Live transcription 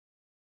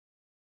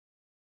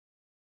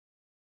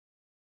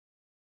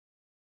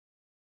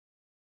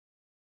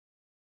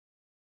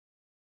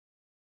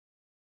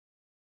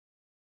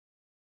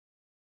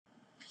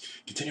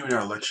Continuing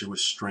our lecture with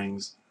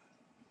strings,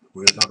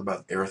 we're going to talk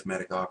about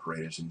arithmetic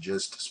operators and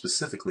just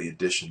specifically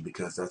addition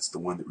because that's the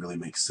one that really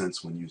makes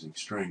sense when using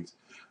strings.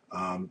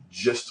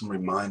 Just some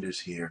reminders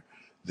here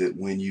that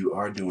when you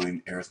are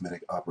doing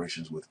arithmetic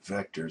operations with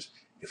vectors,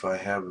 if I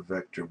have a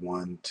vector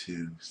 1,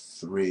 2,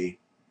 3,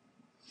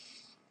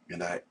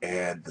 and I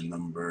add the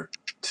number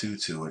 2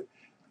 to it,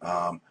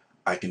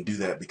 I can do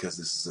that because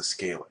this is a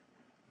scalar.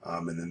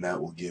 And then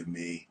that will give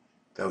me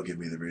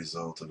the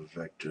result of a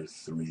vector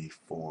 3,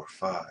 4,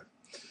 5.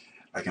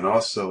 I can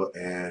also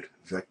add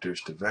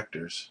vectors to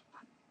vectors,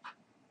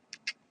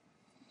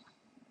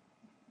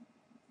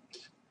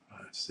 5,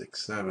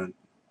 6, 7,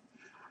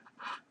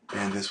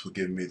 and this will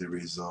give me the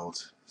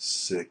result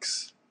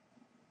 6,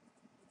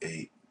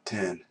 8,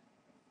 10.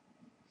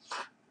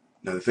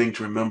 Now the thing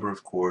to remember,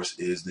 of course,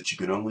 is that you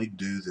can only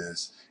do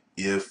this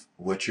if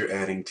what you're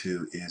adding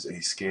to is a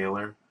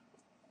scalar,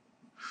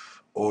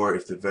 or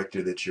if the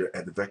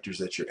vectors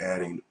that you're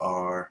adding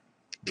are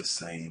the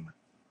same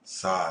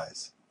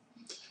size.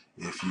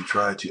 If you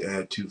try to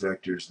add two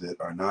vectors that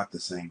are not the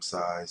same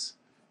size,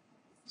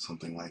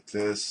 something like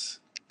this,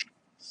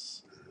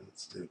 so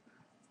let's do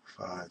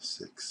 5,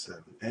 6,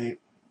 7, 8,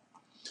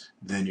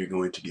 then you're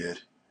going to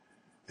get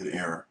an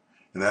error.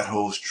 And that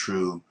holds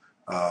true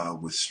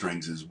with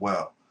strings as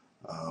well.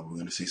 We're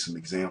going to see some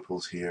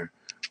examples here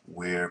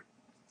where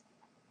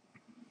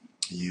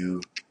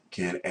you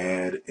can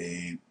add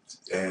a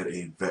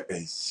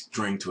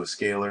string to a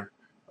scalar,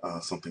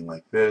 something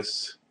like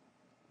this.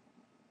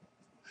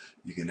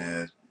 You can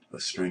add a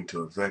string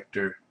to a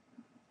vector,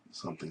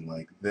 something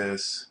like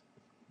this.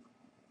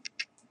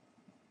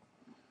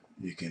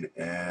 You can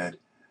add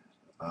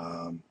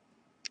a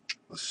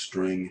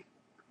string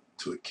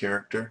to a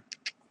character,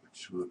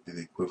 which would be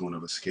the equivalent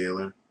of a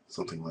scalar,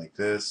 something like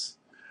this.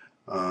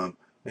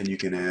 And you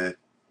can add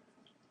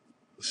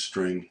a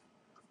string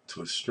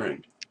to a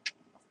string,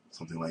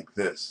 something like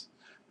this.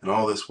 And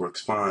all this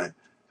works fine.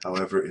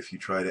 However, if you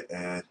try to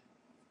add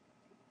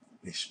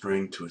a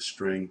string to a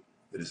string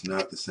that is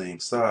not the same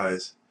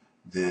size,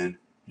 then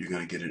you're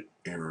going to get an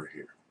error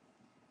here.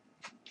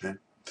 Okay?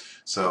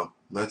 So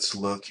let's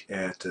look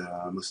at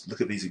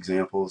these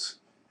examples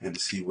and to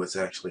see what's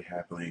actually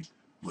happening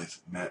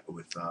with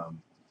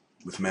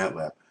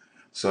Matlab.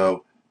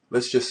 So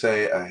let's just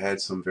say I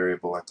had some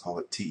variable, I call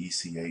it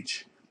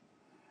TECH,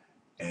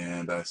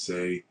 and I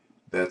say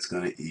that's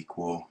going to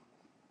equal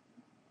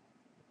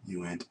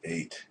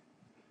uint8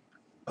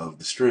 of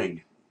the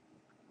string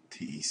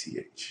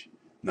TECH.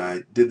 Now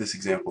I did this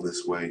example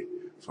this way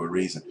for a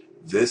reason.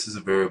 This is a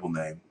variable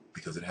name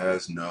because it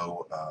has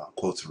no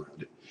quotes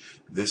around it.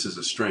 This is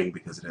a string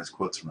because it has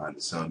quotes around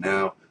it. So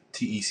now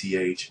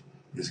TECH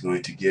is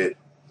going to get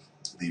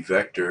the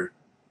vector.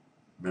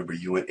 Remember,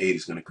 uint8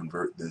 is going to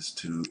convert this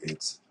to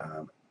its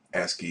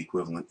ASCII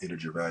equivalent,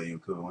 integer value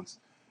equivalence.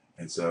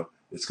 And so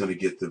it's going to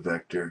get the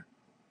vector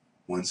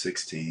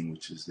 116,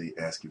 which is the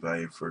ASCII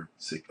value for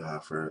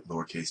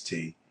lowercase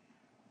t,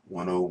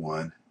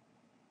 101,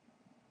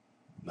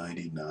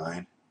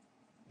 99,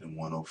 and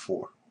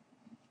 104.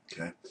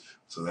 Okay,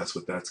 so that's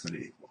what that's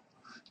going to equal.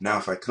 Now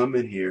if I come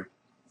in here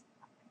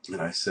and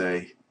I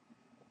say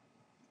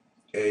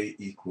a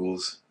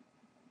equals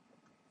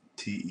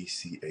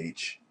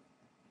TECH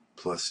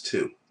plus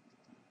 2,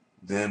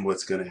 then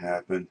what's going to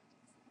happen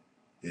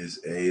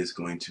is a is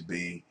going to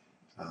be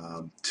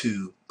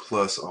 2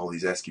 plus all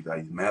these ASCII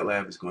values.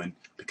 Matlab is going,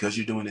 because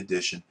you're doing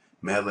addition,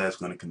 Matlab is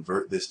going to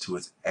convert this to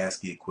its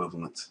ASCII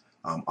equivalents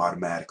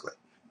automatically,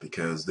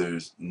 because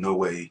there's no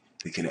way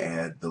they can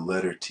add the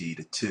letter T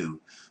to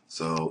 2,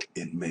 so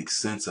it makes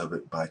sense of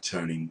it by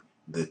turning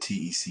the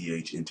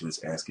TECH into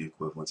its ASCII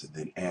equivalents and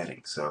then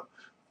adding. So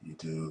you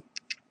do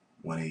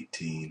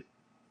 118,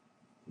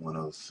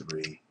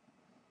 103,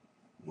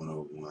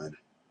 101,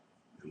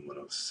 and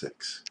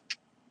 106.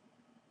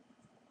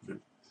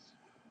 And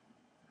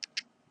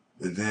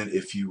then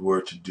if you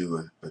were to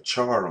do a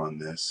char on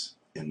this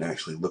and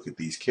actually look at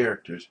these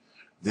characters,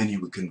 then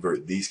you would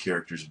convert these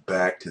characters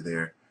back to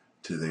their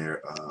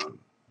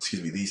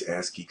these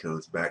ASCII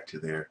codes back to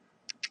their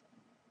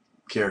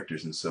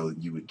characters, and so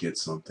you would get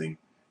something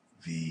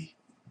V,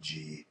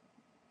 G,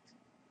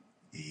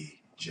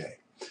 E, J.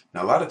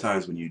 Now a lot of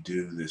times when you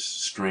do this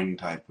string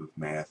type of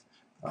math,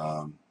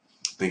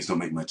 things don't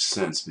make much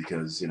sense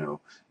because, you know,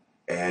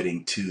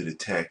 adding 2 to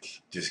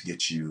tech just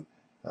gets you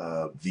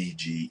V,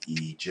 G,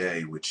 E,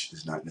 J, which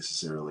is not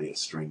necessarily a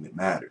string that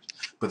matters.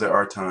 But there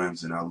are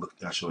times, and I'll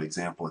show an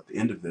example at the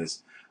end of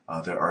this,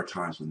 there are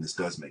times when this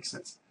does make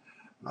sense.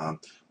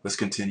 Let's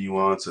continue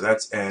on. So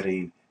that's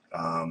adding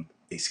a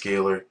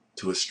scalar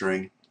to a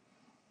string.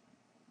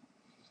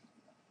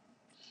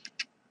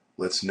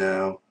 Let's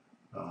now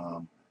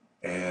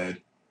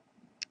add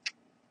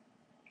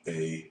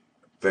a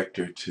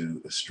vector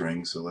to a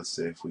string. So let's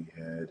say if we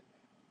had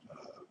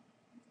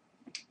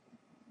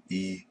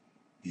E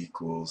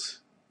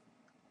equals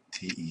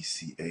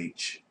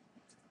TECH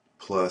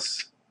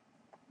plus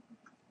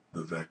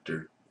the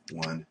vector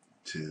 1,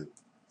 2,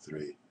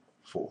 3,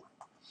 4.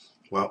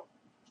 Well,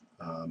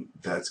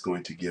 that's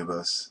going to give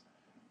us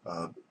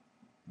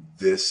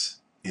this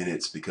in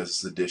its, because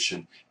it's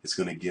addition, it's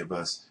going to give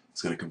us,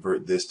 it's going to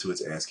convert this to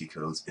its ASCII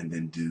codes and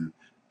then do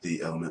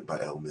the element by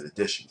element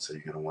addition. So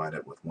you're going to wind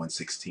up with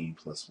 116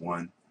 plus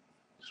 1,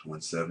 which is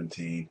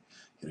 117.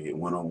 You're going to get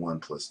 101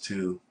 plus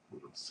 2,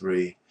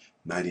 103,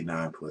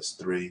 99 plus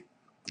 3,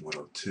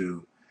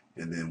 102,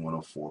 and then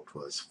 104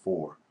 plus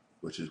 4,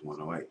 which is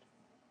 108.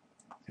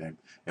 Okay?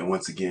 And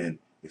once again,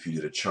 if you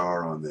did a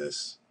char on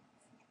this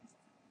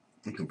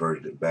and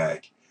converted it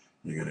back,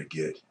 you're going to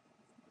get,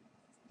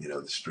 you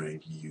know, the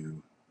string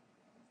U,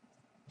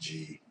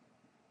 G,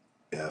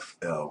 F,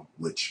 L,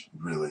 which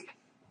really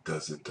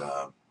doesn't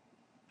have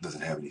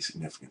any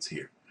significance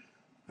here.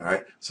 All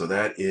right, so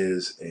that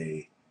is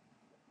a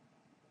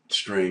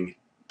string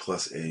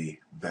plus a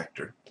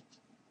vector.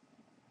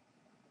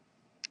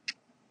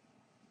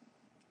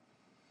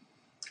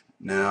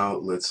 Now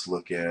let's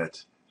look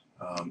at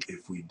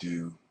if we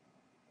do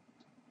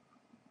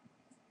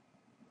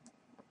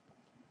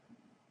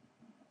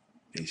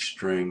a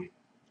string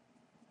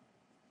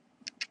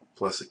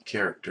plus a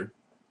character.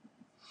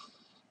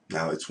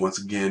 Now it's once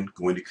again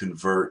going to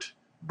convert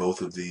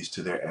both of these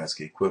to their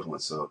ASCII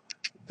equivalent. So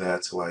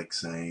that's like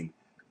saying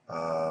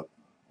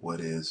what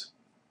is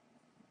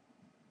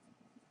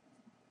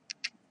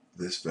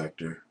this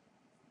vector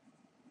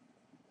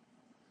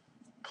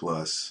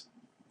plus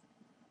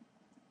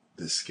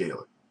this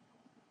scalar.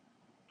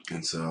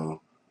 And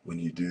so when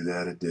you do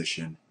that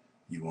addition,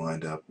 you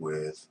wind up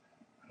with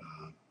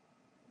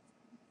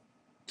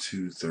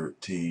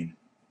 213,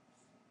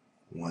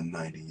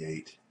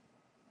 198,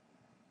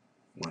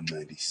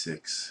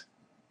 196,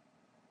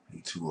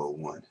 and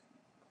 201.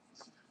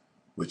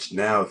 Which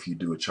now, if you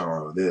do a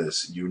char of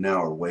this, you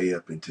now are way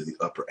up into the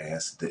upper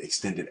ASCII, the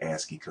extended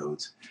ASCII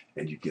codes,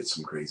 and you get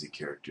some crazy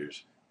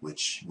characters,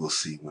 which we'll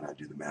see when I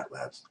do the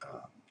Matlab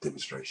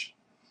demonstration.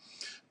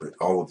 But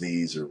all of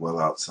these are well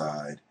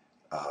outside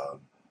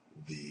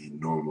the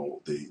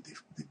normal, the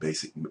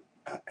basic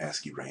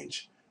ASCII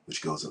range,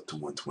 which goes up to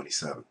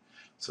 127.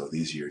 So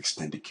these are your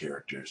extended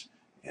characters,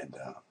 and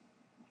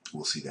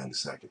we'll see that in a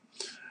second.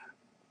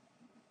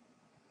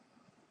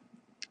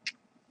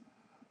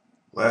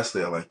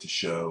 Lastly, I like to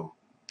show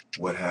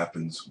what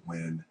happens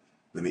when,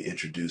 let me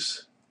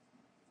introduce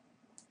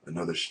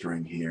another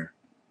string here.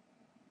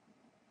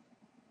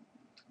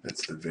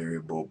 That's the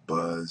variable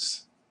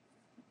buzz,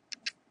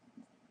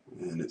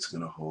 and it's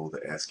going to hold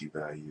the ASCII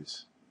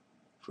values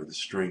for the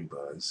string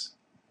buzz,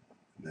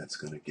 and that's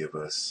going to give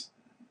us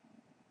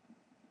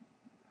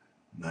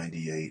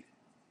 98,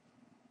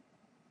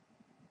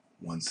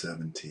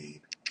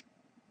 117,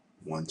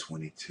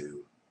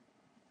 122,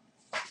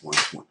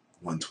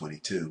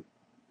 122.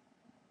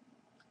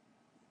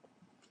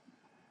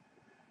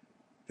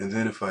 And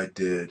then if I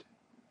did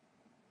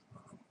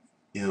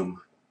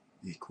M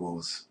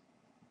equals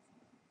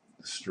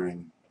the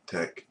string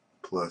tech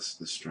plus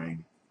the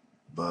string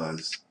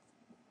buzz,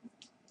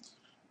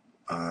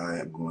 I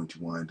am going to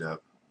wind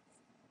up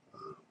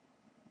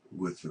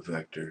with the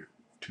vector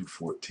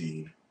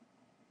 214,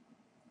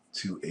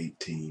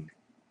 218,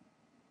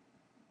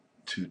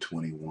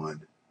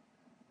 221,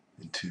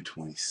 and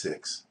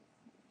 226,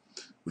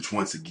 which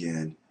once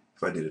again,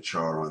 if I did a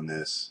char on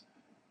this,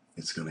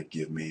 it's going to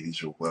give me,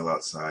 these are well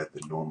outside the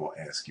normal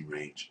ASCII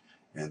range,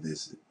 and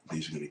these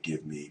are going to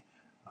give me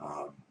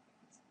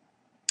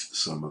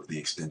some of the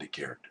extended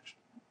characters.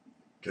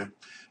 Okay?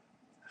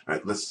 All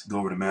right, let's go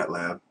over to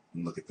Matlab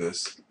and look at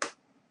this.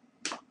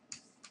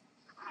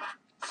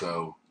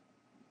 So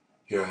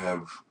here I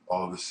have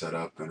all of this set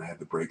up, and I have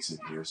the breaks in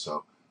here,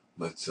 so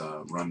let's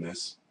run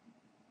this.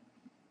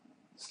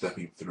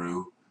 Stepping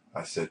through,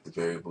 I set the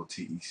variable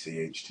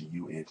TECH to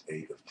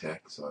uint8 of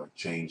tech, so I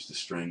changed the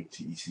string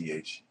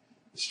TECH,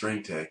 the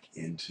string tech,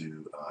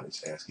 into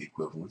its ASCII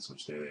equivalents,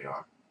 which there they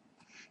are.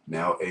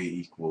 Now A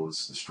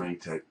equals the string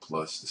tech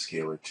plus the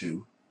scalar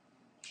 2,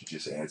 which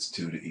just adds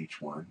 2 to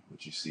each one,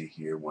 which you see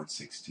here,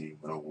 116,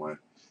 101,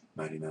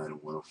 99,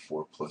 and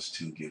 104 plus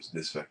 2 gives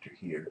this vector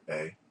here,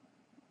 A.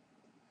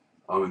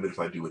 And then if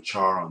I do a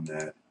char on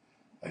that,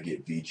 I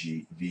get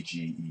VG,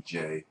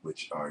 EJ,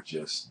 which are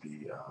just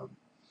the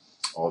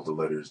all the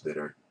letters that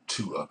are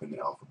 2 up in the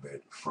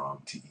alphabet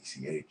from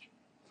TECH.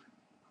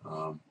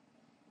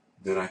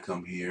 Then I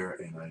come here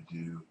and I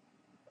do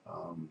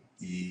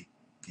E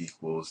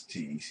equals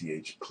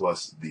TECH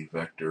plus the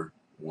vector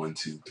 1,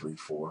 2, 3,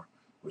 4,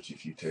 which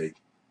if you take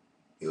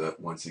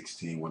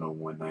 116,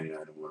 101, 99,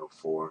 and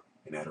 104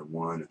 and add a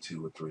 1, a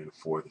 2, a 3, and a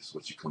 4, this is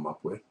what you come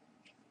up with.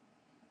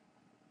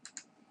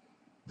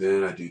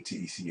 Then I do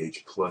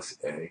TECH plus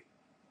A,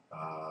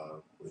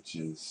 which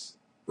is,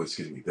 well,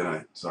 excuse me,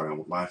 then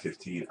on line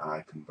 15,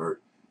 I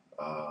convert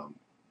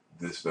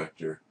this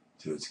vector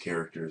to its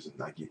characters,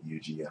 and I get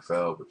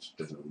UGFL, which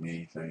doesn't really mean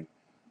anything.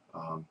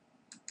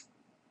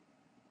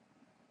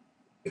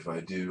 If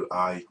I do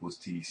I equals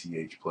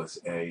TECH plus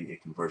A,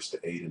 it converts to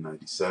 8 and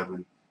 97,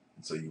 and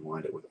so you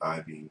wind up with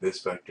I being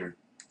this vector.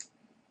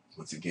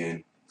 Once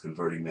again,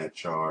 converting that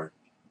char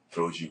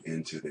throws you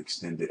into the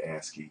extended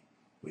ASCII,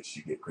 which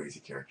you get crazy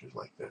characters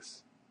like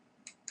this.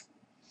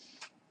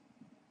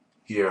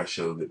 here I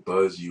show that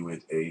buzz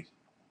uint8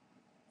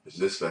 is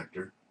this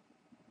vector,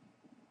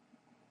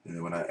 and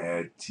then when I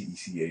add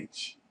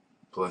TECH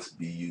plus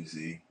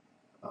BUZ,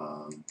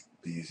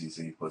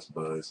 BUZZ plus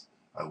buzz,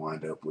 I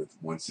wind up with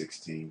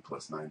 116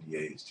 plus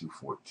 98 is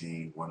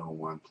 214,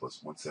 101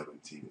 plus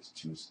 117 is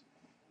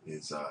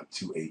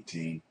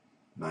 218,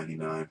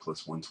 99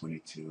 plus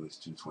 122 is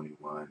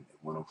 221, and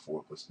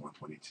 104 plus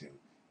 122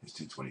 is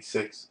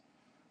 226.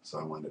 So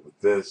I wind up with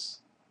this,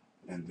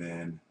 and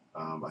then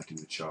I do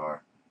the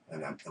char,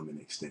 and I'm in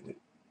the extended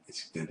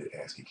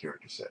ASCII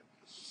character set.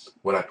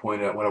 What I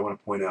want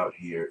to point out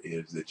here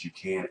is that you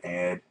can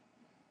add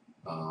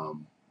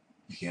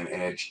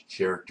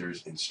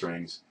characters and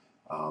strings.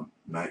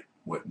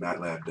 What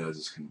Matlab does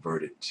is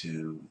convert it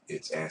to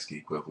its ASCII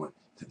equivalent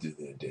to do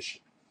the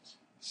addition.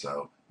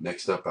 So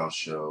next up I'll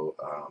show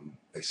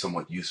a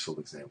somewhat useful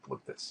example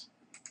of this.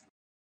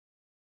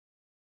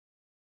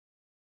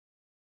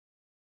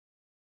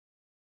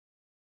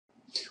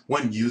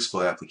 One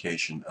useful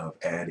application of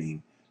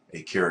adding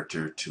a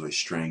character to a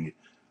string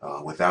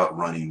without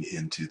running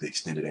into the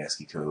extended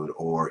ASCII code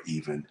or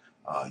even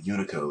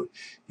Unicode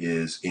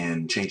is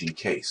in changing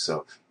case.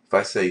 So if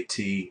I say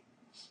T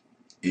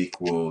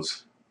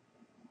equals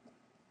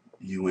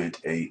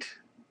uint8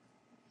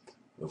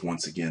 of,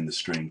 once again, the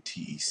string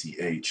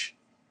TECH,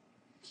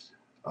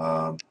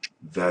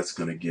 that's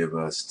going to give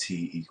us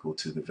T equal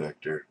to the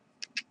vector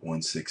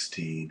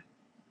 116,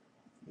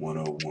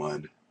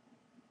 101,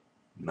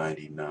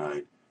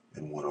 99,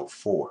 and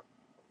 104.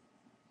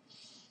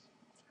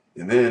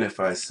 And then if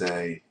I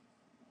say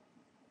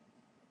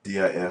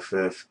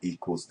DIFF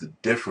equals the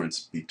difference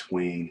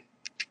between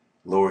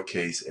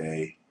lowercase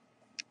a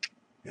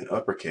and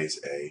uppercase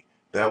a,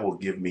 that will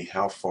give me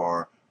how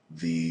far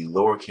the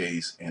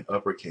lowercase and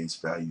uppercase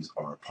values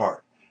are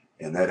apart.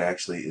 And that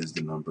actually is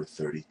the number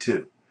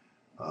 32,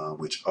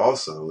 which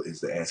also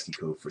is the ASCII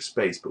code for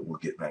space, but we'll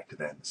get back to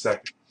that in a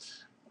second.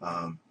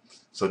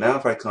 So now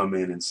if I come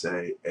in and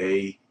say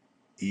a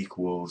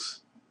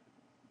equals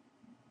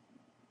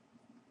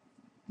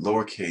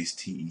lowercase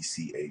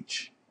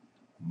TECH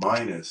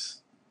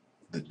minus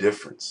the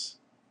difference,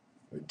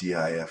 or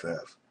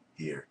DIFF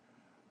here,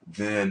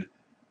 then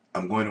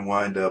I'm going to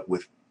wind up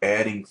with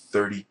adding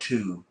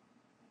 32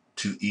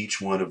 to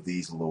each one of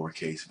these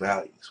lowercase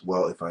values.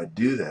 Well, if I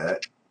do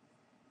that,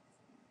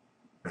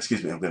 I'm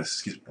going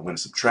to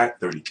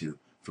subtract 32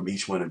 from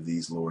each one of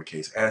these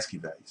lowercase ASCII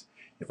values.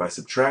 If I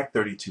subtract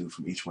 32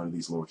 from each one of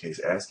these lowercase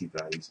ASCII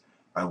values,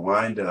 I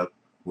wind up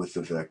with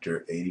the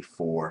vector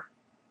 84,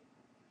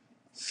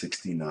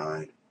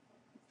 69,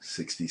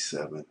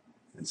 67,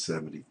 and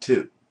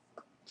 72.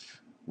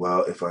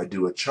 Well, if I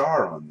do a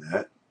char on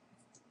that,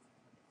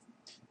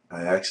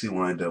 I actually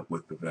wind up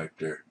with the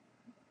vector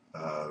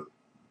or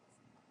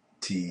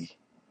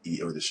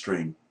the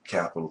string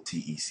capital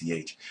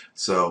TECH.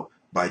 So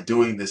by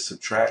doing this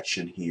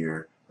subtraction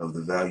here of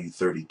the value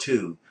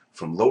 32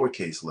 from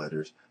lowercase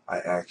letters, I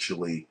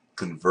actually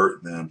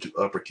convert them to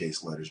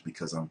uppercase letters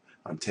because I'm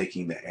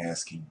taking the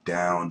ASCII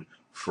down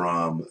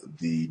from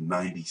the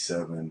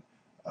 97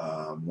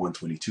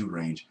 122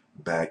 range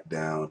back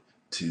down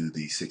to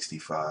the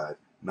 65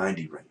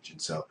 90 range.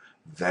 And so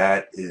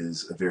that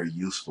is a very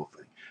useful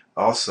thing.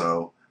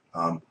 Also,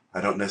 I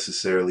don't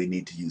necessarily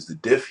need to use the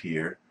diff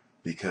here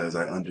because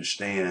I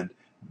understand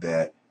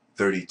that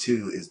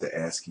 32 is the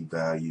ASCII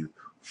value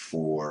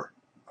for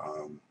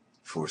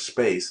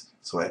space.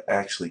 So I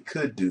actually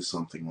could do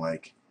something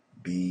like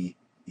B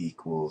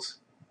equals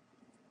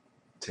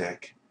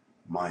tech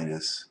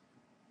minus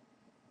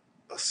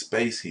a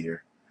space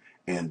here,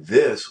 and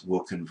this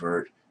will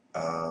convert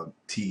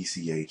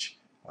TECH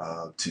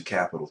to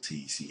capital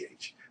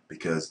TECH,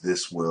 because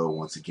this will,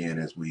 once again,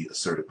 as we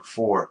asserted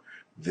before,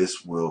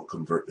 this will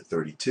convert to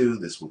 32,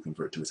 this will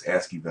convert to its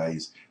ASCII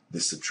values,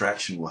 this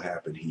subtraction will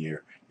happen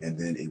here, and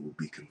then it will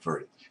be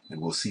converted.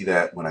 And we'll see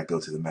that when I go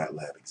to the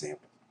Matlab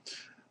example.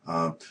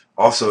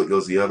 Also, it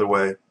goes the other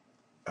way.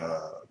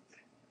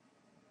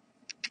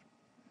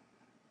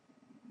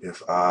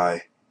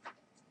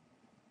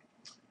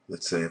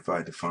 Let's say if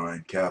I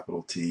define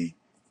capital T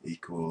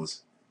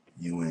equals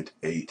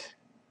uint8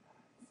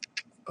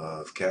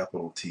 of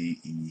capital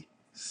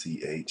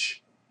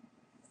TECH,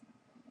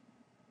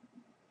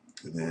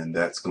 then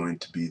that's going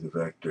to be the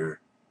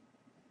vector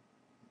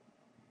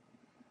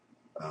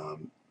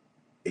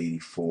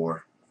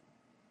 84,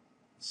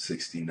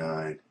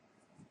 69,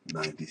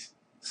 90,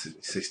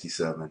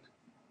 67,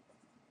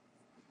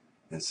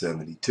 and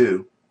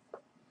 72.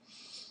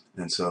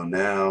 And so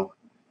now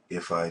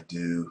if I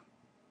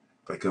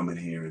come in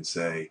here and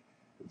say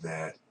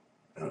that,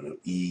 I don't know,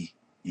 E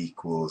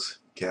equals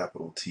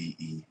capital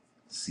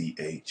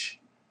TECH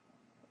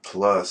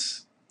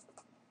plus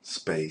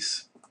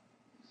space,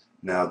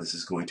 now this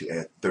is going to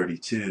add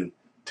 32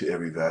 to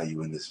every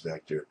value in this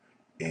vector,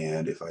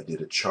 and if I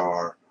did a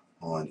char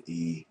on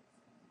E,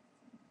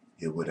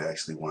 it would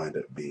actually wind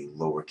up being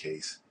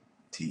lowercase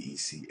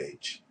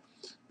TECH,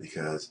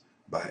 because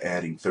by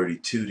adding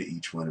 32 to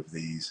each one of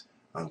these,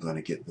 I'm going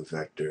to get the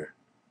vector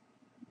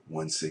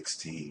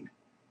 116,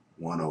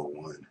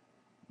 101,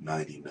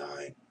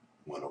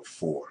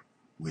 99,104,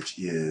 which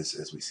is,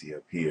 as we see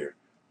up here,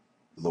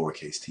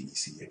 lowercase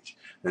t-e-c-h.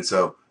 And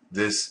so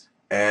this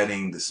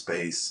adding the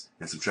space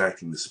and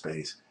subtracting the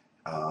space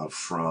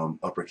from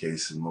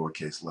uppercase and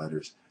lowercase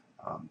letters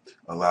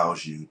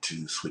allows you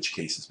to switch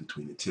cases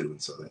between the two,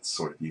 and so that's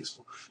sort of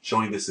useful.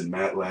 Showing this in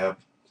Matlab,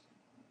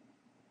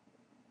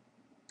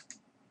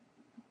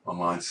 on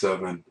line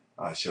 7,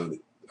 I show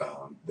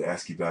the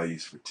ASCII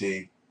values for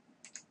T.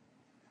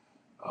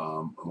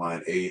 On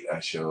line 8, I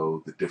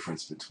show the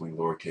difference between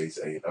lowercase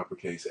a and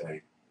uppercase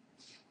a.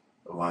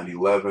 On line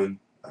 11,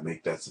 I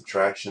make that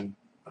subtraction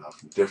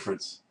from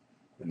difference,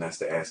 and that's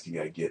the ASCII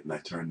I get, and I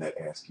turn that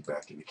ASCII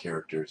back into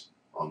characters.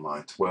 On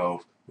line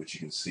 12, which you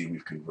can see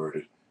we've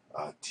converted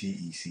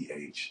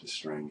T-E-C-H, the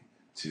string,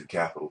 to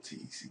capital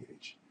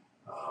T-E-C-H.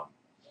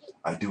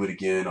 I do it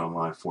again on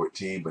line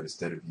 14, but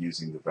instead of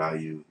using the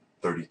value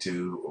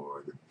 32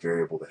 or the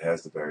variable that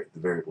has the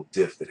variable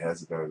diff that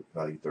has the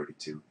value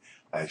 32,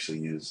 I actually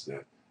use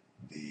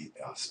the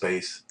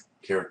space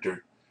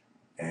character,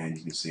 and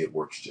you can see it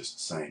works just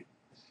the same.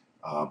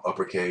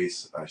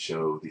 Uppercase, I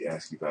show the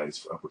ASCII values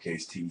for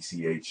uppercase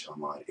T-E-C-H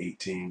on line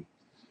 18,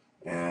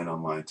 and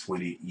on line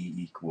 20, E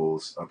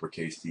equals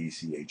uppercase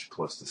T-E-C-H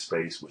plus the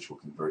space, which will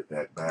convert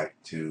that back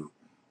to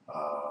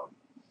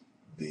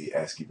the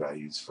ASCII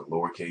values for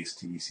lowercase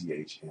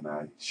T-E-C-H, and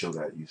I show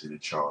that using a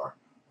char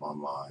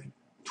on line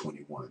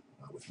 21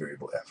 with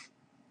variable f.